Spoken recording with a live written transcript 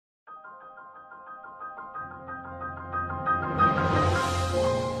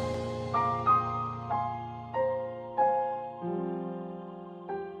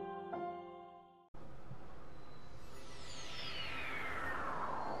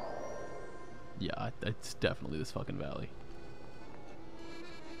Yeah, it's definitely this fucking valley.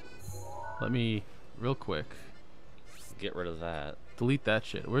 Let me, real quick, Get rid of that. delete that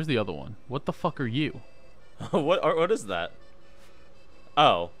shit. Where's the other one? What the fuck are you? What is that?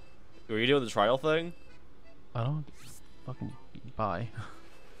 Oh, were you doing the trial thing? I don't fucking bye.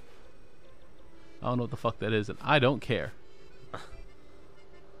 I don't know what the fuck that is, and I don't care.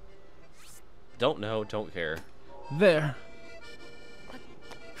 Don't know, don't care. There.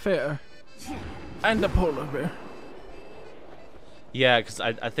 Fair. And a polar bear. Yeah, because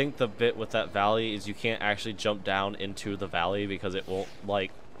I think the bit with that valley is you can't actually jump down into the valley because it won't,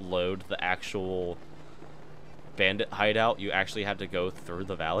 like, load the actual bandit hideout. You actually have to go through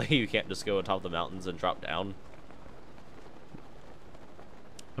the valley. You can't just go on top of the mountains and drop down.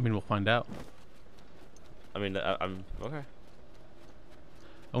 I mean, we'll find out. I mean, I'm... Okay.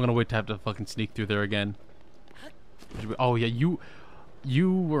 I'm gonna wait to have to fucking sneak through there again. Oh yeah,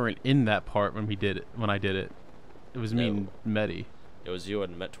 you weren't in that part when we did it. When I did it, it was me and Medi. It was you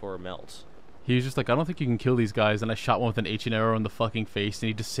and Metor Melt. He was just like, I don't think you can kill these guys, and I shot one with an H arrow in the fucking face, and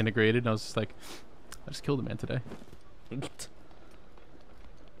he disintegrated. And I was just like, I just killed a man today.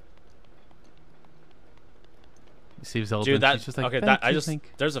 Saves elements. Dude, that He's just like, okay. "Thank That you,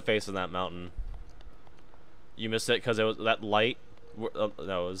 thank-" there's a face in that mountain. You missed it because it was that light. No, it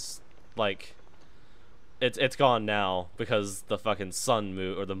was like it's gone now because the fucking sun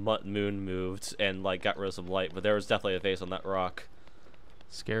moved or the moon moved and like got rid of some light. But there was definitely a face on that rock.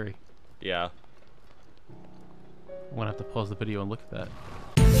 Scary. Yeah. I'm gonna have to pause the video and look at that.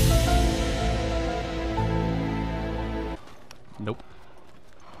 Nope.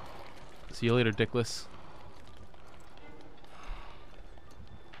 See you later, dickless.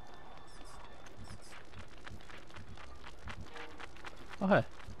 Oh hey.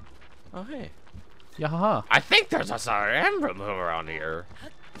 Oh hey. Yeah, haha. I think there's a star emblem around here.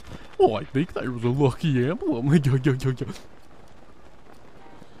 Oh, I think there was a lucky emblem. This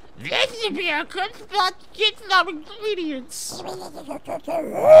would be a good spot to get some ingredients.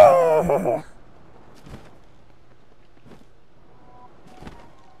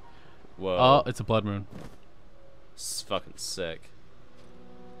 Whoa. Oh, it's a blood moon. It's fucking sick.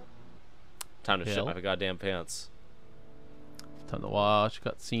 Time to shit Hell. my goddamn pants. Time to watch a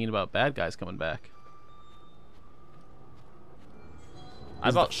cutscene about bad guys coming back. I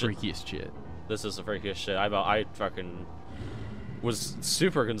This about is the freakiest shit. This is the freakiest shit. I fucking was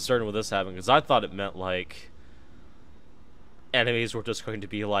super concerned with this happening because I thought it meant like enemies were just going to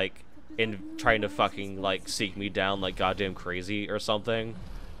be like trying to fucking like seek me down like goddamn crazy or something.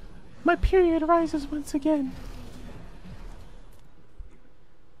 My period rises once again.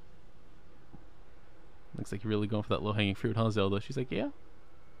 Looks like you're really going for that low-hanging fruit, huh, Zelda? She's like, yeah.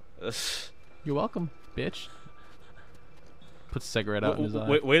 You're welcome, bitch. Puts a cigarette out in his eye.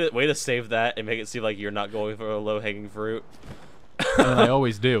 Way to save that and make it seem like you're not going for a low-hanging fruit. I mean, I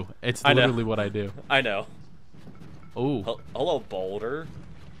always do. It's literally what I do. I know. Oh. Hello, Boulder.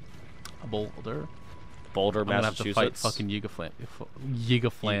 A boulder. Boulder, I'm gonna have Massachusetts. to fight fucking Yiga Flan.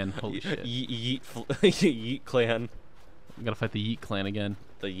 Yiga Flan. Holy shit. Yeet clan. I'm gonna fight the Yeet clan again.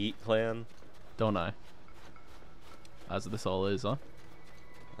 The Yeet clan. Don't I? As this all is, huh?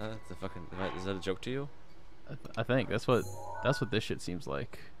 The fucking is that a joke to you? I think that's what this shit seems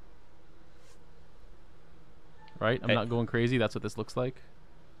like. Right? I'm not going crazy. That's what this looks like.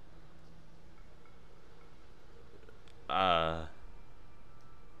 White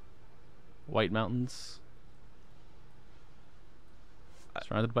mountains.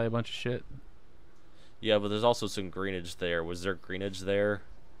 Surrounded by a bunch of shit. Yeah, but there's also some greenage there. Was there greenage there?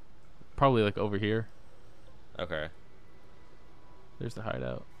 Probably like over here. Okay. There's the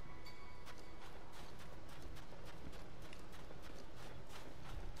hideout.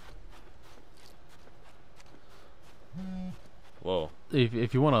 Whoa.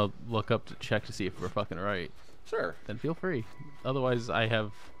 If you want to look up to check to see if we're fucking right, Sure. then feel free. Otherwise, I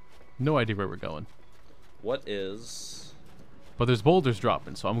have no idea where we're going. What is... But there's boulders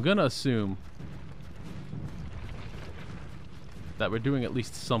dropping, so I'm gonna assume that we're doing at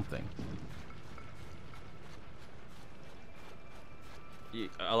least something.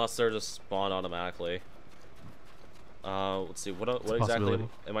 Unless they're just spawned automatically. Let's see. What exactly possibility.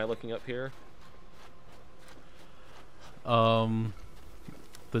 am I looking up here? The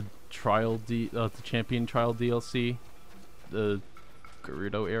the champion trial DLC, the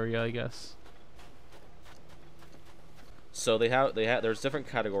Gerudo area, I guess. So there's different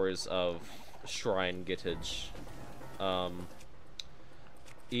categories of shrine getage.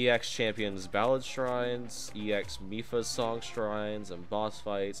 EX Champions Ballad Shrines, EX Mifa Song Shrines and Boss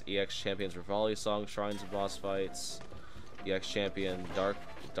Fights, EX Champions Rivali Song Shrines and Boss Fights, EX Champion Dark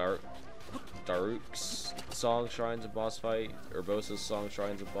Daruk's Song Shrines and boss fight, Urbosa's Song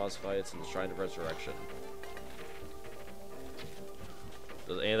Shrines and boss fights, and the Shrine of Resurrection.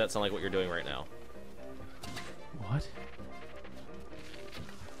 Does any of that sound like what you're doing right now? What?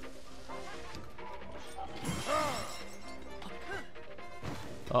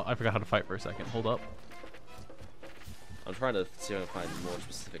 Oh, I forgot how to fight for a second. Hold up. I'm trying to see if I can find more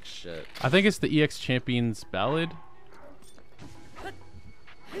specific shit. I think it's the EX Champions Ballad.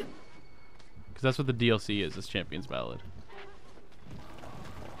 Because that's what the DLC is Champions Ballad.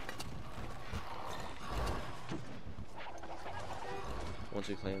 Once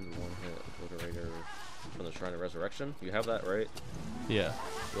you claim the one-hit obliterator from the Shrine of Resurrection, you have that, right? Yeah.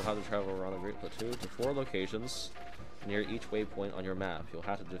 You'll have to travel around the Great Plateau to 4 locations near each waypoint on your map. You'll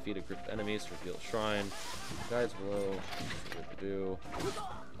have to defeat a group of enemies to reveal the shrine. Guides below. What to do.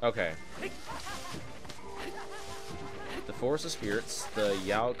 Okay. The Forest of Spirits, the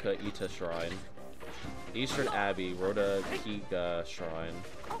Yeeta Shrine, Eastern Abbey, Rhoda Yiga Shrine,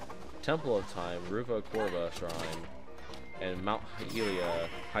 Temple of Time, Ruva Korba Shrine, and Mount Hylia,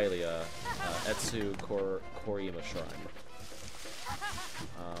 Etsu Korima Shrine.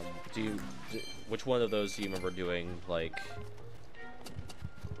 Which one of those do you remember doing, like...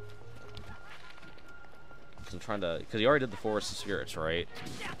 Because I'm trying to... Because you already did the Forest of Spirits, right?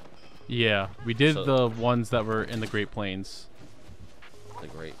 Yeah, we did the ones that were in the Great Plains. The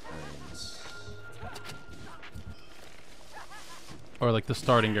Great Plains. Or like the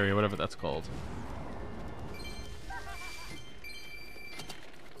starting area, whatever that's called.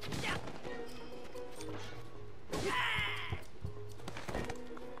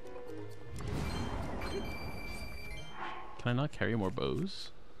 Can I not carry more bows?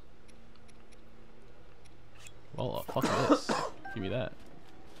 Well, fuck this. Give me that.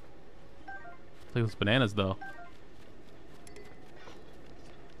 Take those bananas, though.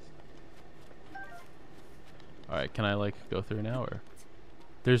 Alright, can I, like, go through now, or...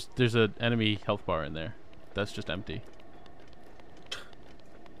 There's an enemy health bar in there. That's just empty.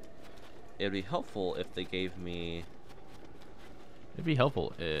 It'd be helpful if they gave me... It'd be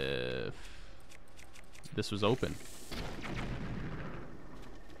helpful if... this was open.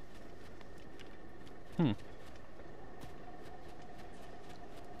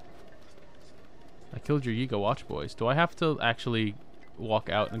 I killed your Yiga Watch Boys. Do I have to actually walk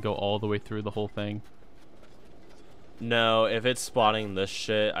out and go all the way through the whole thing? No, if it's spawning this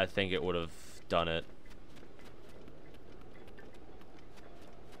shit, I think it would have done it.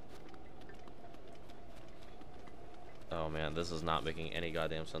 Oh man, this is not making any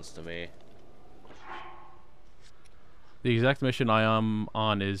goddamn sense to me. The exact mission I am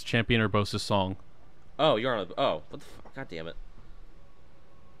on is Champion Urbosa's Song. Oh, you're on a... Oh, what the fuck? God damn it.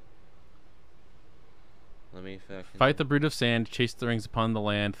 Let me fucking... Fight the Brood of Sand, chase the rings upon the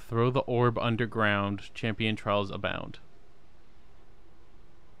land, throw the orb underground, champion trials abound.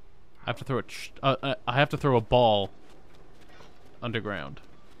 I have to throw I have to throw a ball underground.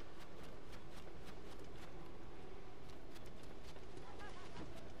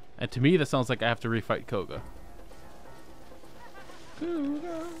 And to me, that sounds like I have to refight Koga.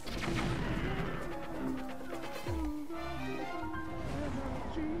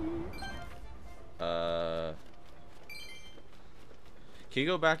 Can you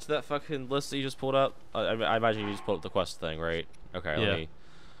go back to that fucking list that you just pulled up? I imagine you just pulled up the quest thing, right? Okay, yeah. Let me...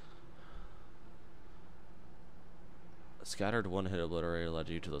 Scattered one-hit obliterator led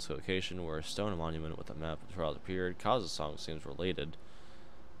you to this location where a stone monument with a map of trials appeared. Kaza's song seems related.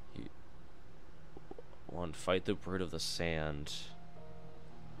 1. Fight the Brood of the Sand.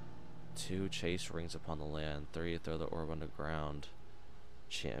 2. Chase rings upon the land. 3. Throw the orb underground.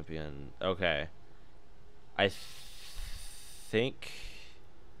 Champion. Okay. I think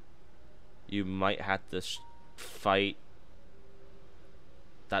you might have to fight...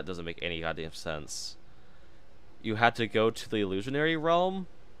 That doesn't make any goddamn sense. You had to go to the illusionary realm.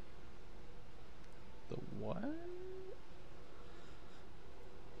 The what?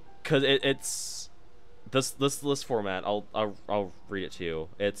 Cause it's this list format. I'll read it to you.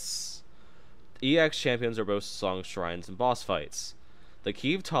 It's EX champions are both song shrines and boss fights. The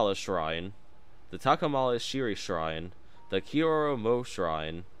Kiev Tala Shrine, the Takamala Shiri Shrine, the Kioro Mo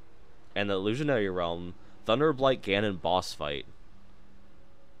Shrine, and the illusionary realm. Thunderblight Ganon boss fight.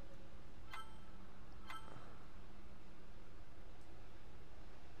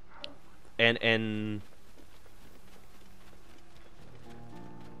 And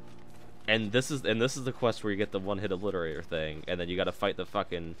this is the quest where you get the one-hit obliterator thing, and then you got to fight the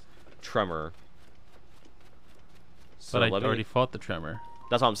fucking tremor. So but I already fought the tremor.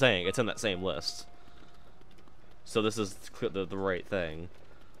 That's what I'm saying. It's in that same list. So this is the right thing.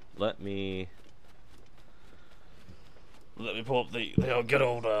 Let me pull up the good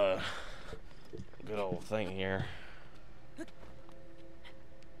old thing here.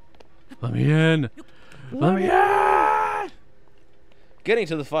 Let me in. Let me in. Getting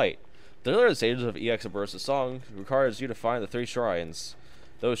to the fight. The earlier stages of EX Burst's song requires you to find the 3 shrines.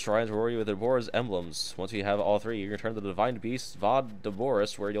 Those shrines will reward you with the Boris emblems. Once you have all 3, you can return to the Divine Beast, Vod de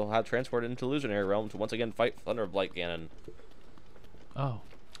Boris, where you'll have transported into Illusionary Realm to once again fight Thunderblight Ganon. Oh.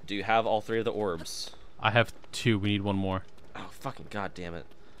 Do you have all 3 of the orbs? I have 2. We need 1 more. Oh, fucking goddamn it.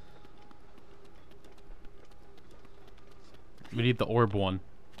 We need the orb one.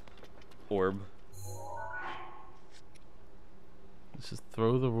 Orb. Let's just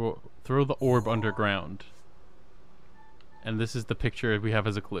throw the orb underground. And this is the picture we have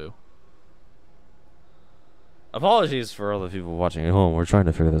as a clue. Apologies for all the people watching at home. We're trying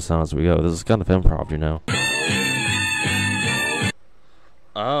to figure this out as we go. This is kind of improv, you know.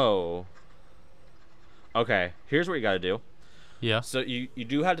 Oh. Okay, here's what you gotta do. Yeah. So you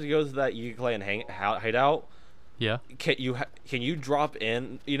do have to go to that Yiga and hideout. Yeah. Can you drop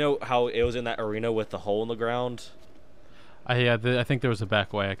in? You know how it was in that arena with the hole in the ground? I think there was a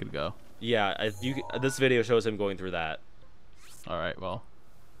back way I could go. Yeah, this video shows him going through that. Alright, well.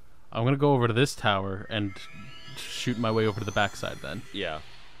 I'm gonna go over to this tower and shoot my way over to the backside then. Yeah.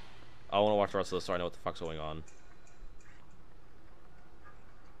 I want to watch the rest of this so I know what the fuck's going on.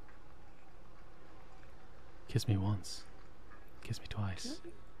 Kiss me once. Kiss me twice.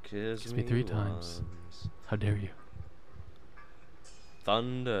 Kiss me 3 times. How dare you?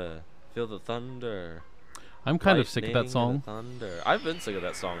 Thunder. Feel the thunder. I'm kind of sick of that song. Thunder. I've been sick of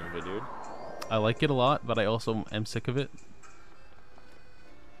that song, dude. I like it a lot, but I also am sick of it.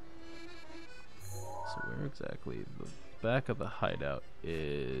 So where exactly? The back of the hideout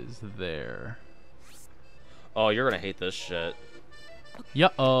is there. Oh, you're gonna hate this shit.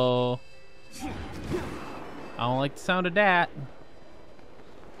 Yeah-oh. I don't like the sound of that.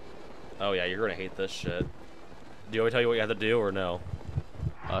 Oh yeah, you're gonna hate this shit. Do you want me to tell you what you have to do or no?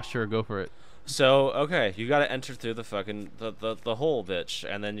 Sure, go for it. So, okay, you gotta enter through the fucking, the hole, bitch,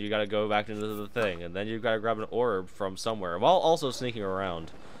 and then you gotta go back into the thing, and then you gotta grab an orb from somewhere, while also sneaking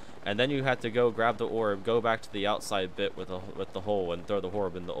around. And then you have to go grab the orb, go back to the outside bit with the hole, and throw the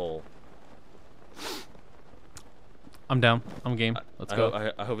orb in the hole. I'm down. I'm game. Let's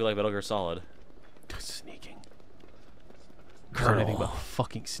go. I hope you like Metal Gear Solid. Sneaking. Colonel. Anything but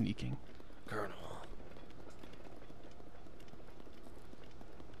fucking sneaking. Colonel.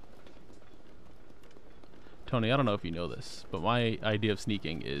 Tony, I don't know if you know this, but my idea of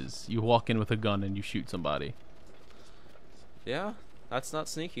sneaking is you walk in with a gun and you shoot somebody. Yeah, that's not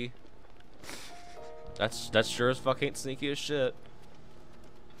sneaky. That's sure as fuck ain't sneaky as shit.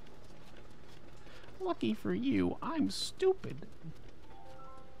 Lucky for you, I'm stupid.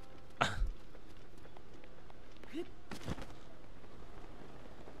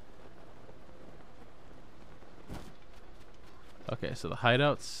 Okay, so the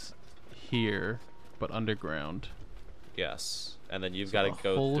hideout's here, but underground. Yes, and then you've So got to the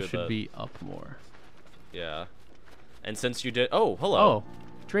go hole through should be up more. Yeah. And since you did, oh, hello. Oh,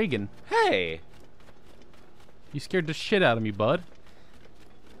 Dragon. Hey. You scared the shit out of me, bud.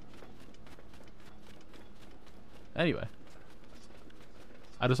 Anyway.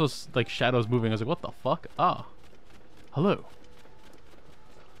 I just was like shadows moving. I was like, what the fuck? Ah. Hello.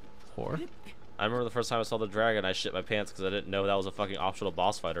 Whore. I remember the first time I saw the dragon, I shit my pants because I didn't know that was a fucking optional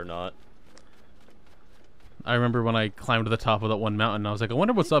boss fight or not. I remember when I climbed to the top of that one mountain, I was like, I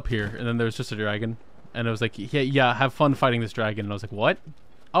wonder what's up here. And then there was just a dragon. And it was like, yeah, have fun fighting this dragon. And I was like, what?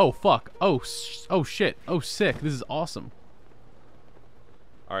 Oh, fuck. Oh, shit. Oh, sick. This is awesome.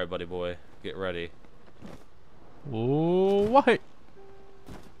 Alright, buddy boy. Get ready. Oh, what?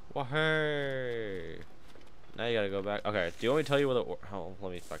 Well, hey. Now you gotta go back. Okay, do you want me to tell you where the oh,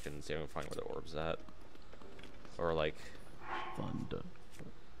 let me fucking see if I can find where the orb's at. Or like... Thunder.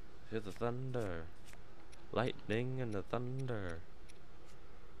 Hear the thunder. Lightning and the thunder.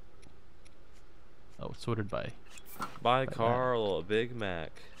 Oh, it's sorted by... By Carl, a Big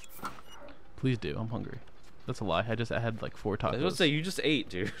Mac. Please do. I'm hungry. That's a lie. I had like 4 tacos. I was gonna say, you just ate,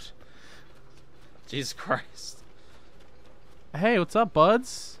 dude. Jesus Christ. Hey, what's up,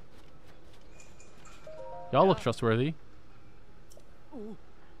 buds? Y'all look trustworthy.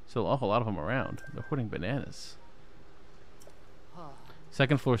 Still an awful lot of them around. They're hoarding bananas.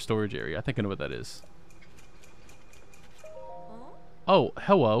 Second floor storage area. I think I know what that is. Oh,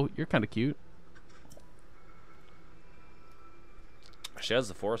 hello. You're kind of cute. She has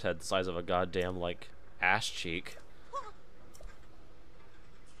the forehead the size of a goddamn, like, ass cheek.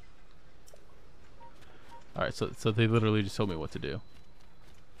 Alright, so they literally just told me what to do.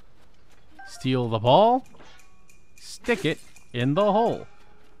 Steal the ball. Stick it in the hole.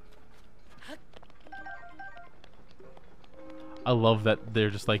 I love that they're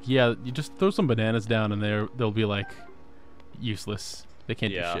just like, yeah, you just throw some bananas down and they'll be like useless. They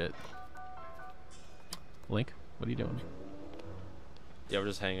can't do shit. Link, what are you doing? Yeah, we're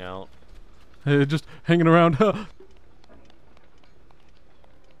just hanging out. Just hanging around.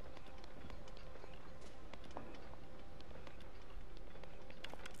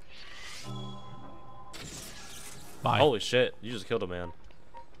 Bye. Holy shit, you just killed a man.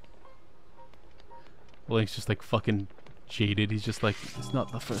 Link's just like fucking jaded. He's just like, it's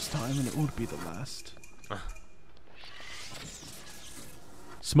not the first time and it won't be the last.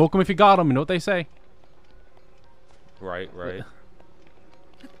 Smoke him if you got him, you know what they say. Right.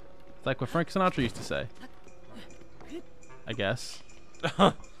 It's like what Frank Sinatra used to say. I guess.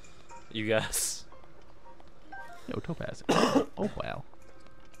 You guess. Yo, Topaz. Oh, wow.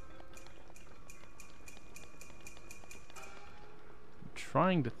 I'm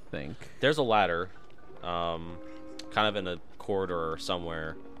trying to think. There's a ladder. Kind of in a corridor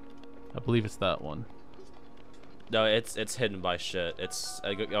somewhere. I believe it's that one. No, it's hidden by shit. It's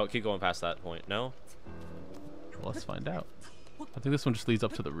keep going past that point. No? Well, let's find out. I think this one just leads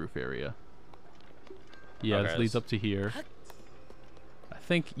up to the roof area. Yeah, Okay, this leads up to here. I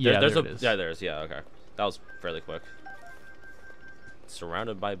think, yeah, there it is. Yeah, there's, yeah, okay. That was fairly quick.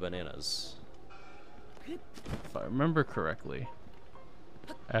 Surrounded by bananas. If I remember correctly,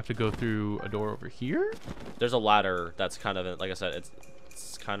 I have to go through a door over here? There's a ladder that's kind of, like I said,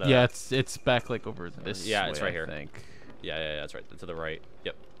 it's kind of... Yeah, it's back like over this Yeah, way, it's right I here. think. Yeah, it's right to the right.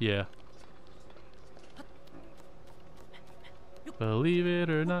 Yep. Yeah. Believe it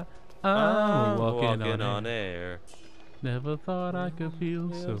or not, I'm walking on air. Never thought I could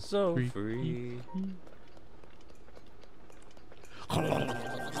feel so free.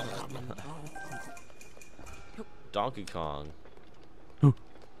 Donkey Kong. Ooh.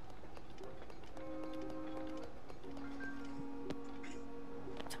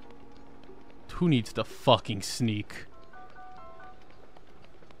 Who needs to fucking sneak?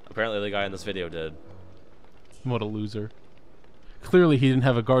 Apparently the guy in this video did. What a loser. Clearly he didn't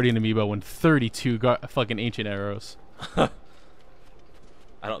have a Guardian Amiibo and 32 fucking Ancient Arrows. I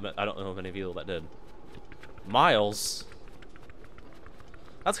don't know of many people that did. Miles?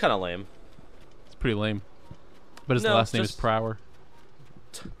 That's kind of lame. It's pretty lame. But his No, last name is just- Prower.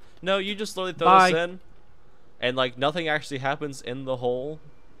 No, you just literally throw Bye. this in, and like nothing actually happens in the hole.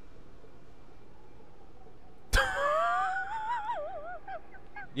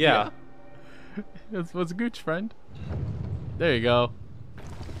 Yeah. That's what's Gooch, friend. There you go.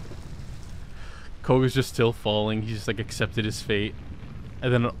 Koga's just still falling. He's just like accepted his fate.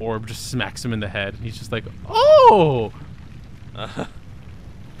 And then an orb just smacks him in the head. And he's just like, oh!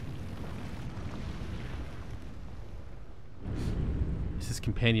 It's his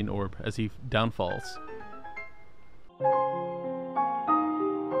companion orb as he downfalls.